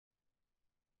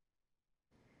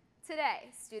Today,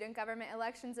 student government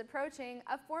elections approaching,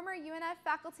 a former UNF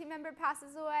faculty member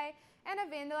passes away, and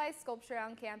a vandalized sculpture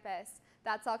on campus.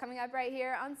 That's all coming up right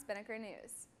here on Spinnaker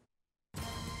News.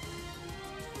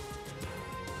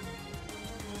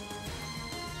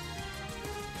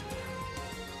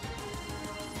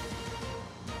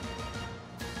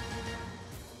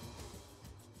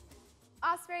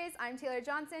 Ospreys, I'm Taylor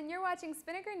Johnson. You're watching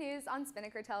Spinnaker News on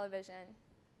Spinnaker Television.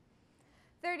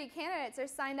 30 candidates are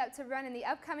signed up to run in the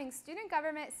upcoming Student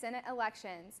Government Senate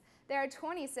elections. There are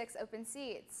 26 open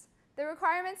seats. The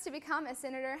requirements to become a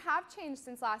senator have changed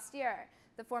since last year.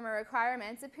 The former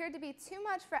requirements appeared to be too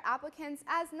much for applicants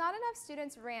as not enough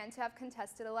students ran to have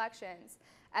contested elections.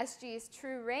 SG's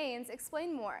True Rains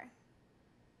explained more.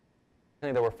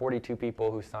 There were 42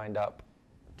 people who signed up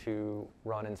to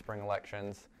run in spring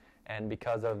elections, and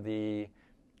because of the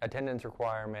attendance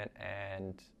requirement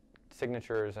and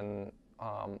signatures and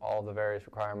all the various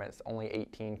requirements, only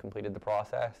 18 completed the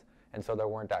process, and so there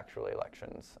weren't actually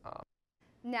elections.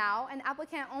 Now, an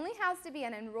applicant only has to be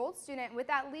an enrolled student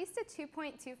with at least a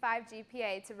 2.25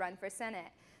 GPA to run for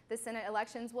Senate. The Senate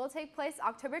elections will take place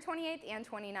October 28th and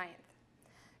 29th.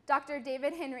 Dr.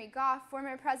 David Henry Goff,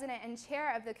 former president and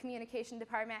chair of the communication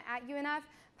department at UNF,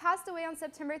 passed away on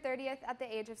September 30th at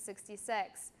the age of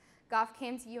 66. Goff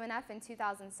came to UNF in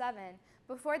 2007.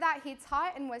 Before that, he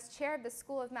taught and was chair of the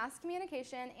School of Mass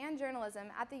Communication and Journalism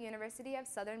at the University of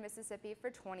Southern Mississippi for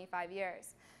 25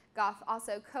 years. Goff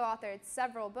also co-authored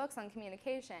several books on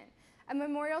communication. A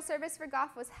memorial service for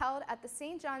Goff was held at the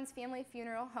St. John's Family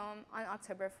Funeral Home on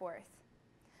October 4th.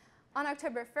 On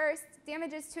October 1st,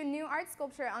 damages to a new art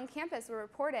sculpture on campus were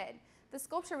reported. The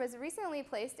sculpture was recently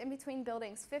placed in between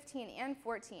buildings 15 and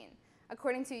 14.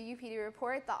 According to a UPD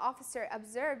report, the officer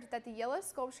observed that the yellow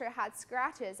sculpture had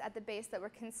scratches at the base that were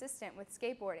consistent with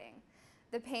skateboarding.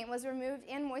 The paint was removed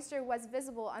and moisture was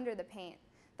visible under the paint.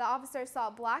 The officer saw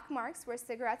black marks where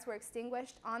cigarettes were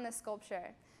extinguished on the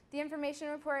sculpture. The information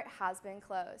report has been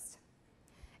closed.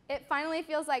 It finally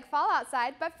feels like fall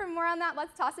outside, but for more on that,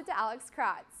 let's toss it to Alex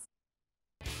Kratz.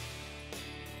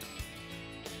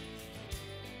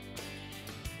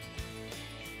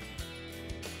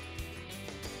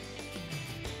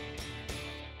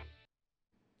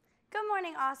 Good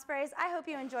morning, Ospreys. I hope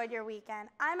you enjoyed your weekend.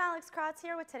 I'm Alex Kratz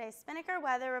here with today's Spinnaker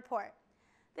Weather Report.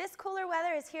 This cooler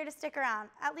weather is here to stick around,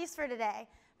 at least for today,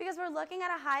 because we're looking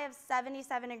at a high of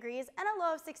 77 degrees and a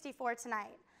low of 64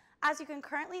 tonight. As you can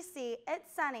currently see,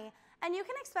 it's sunny, and you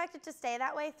can expect it to stay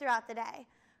that way throughout the day.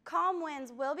 Calm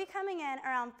winds will be coming in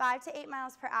around 5 to 8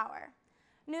 miles per hour.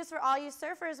 News for all you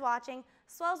surfers watching,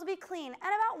 swells will be clean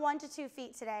at about 1 to 2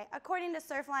 feet today, according to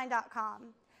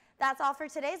surfline.com. That's all for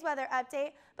today's weather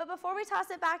update, but before we toss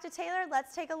it back to Taylor,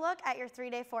 let's take a look at your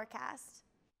 3-day forecast.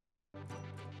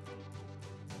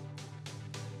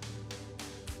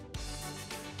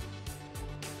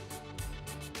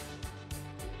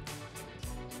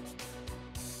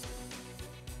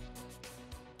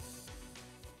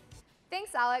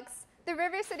 Thanks, Alex. The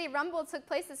River City Rumble took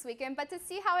place this weekend, but to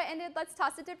see how it ended, let's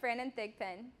toss it to Brandon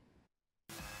Thigpen.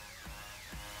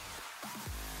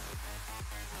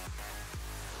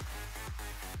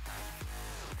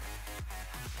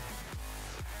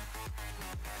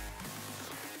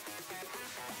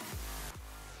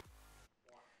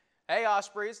 Hey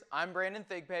Ospreys, I'm Brandon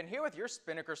Thigpen here with your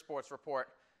Spinnaker Sports Report.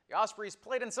 The Ospreys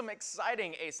played in some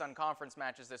exciting ASUN conference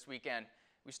matches this weekend.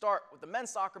 We start with the men's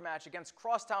soccer match against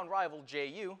crosstown rival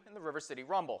JU in the River City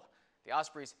Rumble. The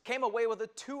Ospreys came away with a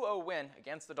 2-0 win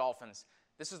against the Dolphins.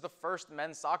 This is the first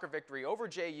men's soccer victory over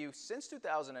JU since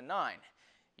 2009.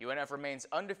 UNF remains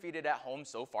undefeated at home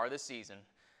so far this season.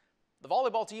 The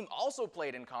volleyball team also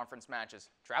played in conference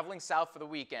matches, traveling south for the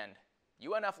weekend.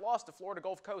 UNF lost to Florida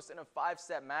Gulf Coast in a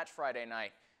 5-set match Friday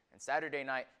night, and Saturday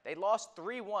night they lost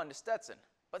 3-1 to Stetson,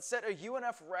 but set a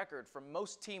UNF record for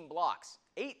most team blocks,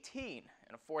 18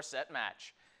 in a 4-set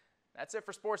match. That's it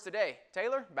for sports today.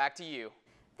 Taylor, back to you.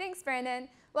 Thanks, Brandon.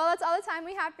 Well, that's all the time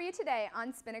we have for you today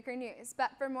on Spinnaker News.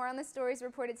 But for more on the stories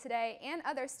reported today and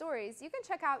other stories, you can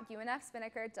check out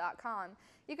unfspinnaker.com.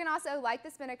 You can also like the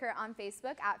Spinnaker on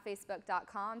Facebook at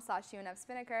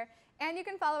facebook.com/UNFSpinnaker, and you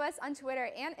can follow us on Twitter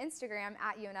and Instagram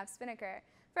at UNFSpinnaker.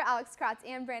 For Alex Kratz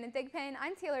and Brandon Thigpen,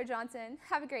 I'm Taylor Johnson.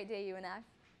 Have a great day, UNF.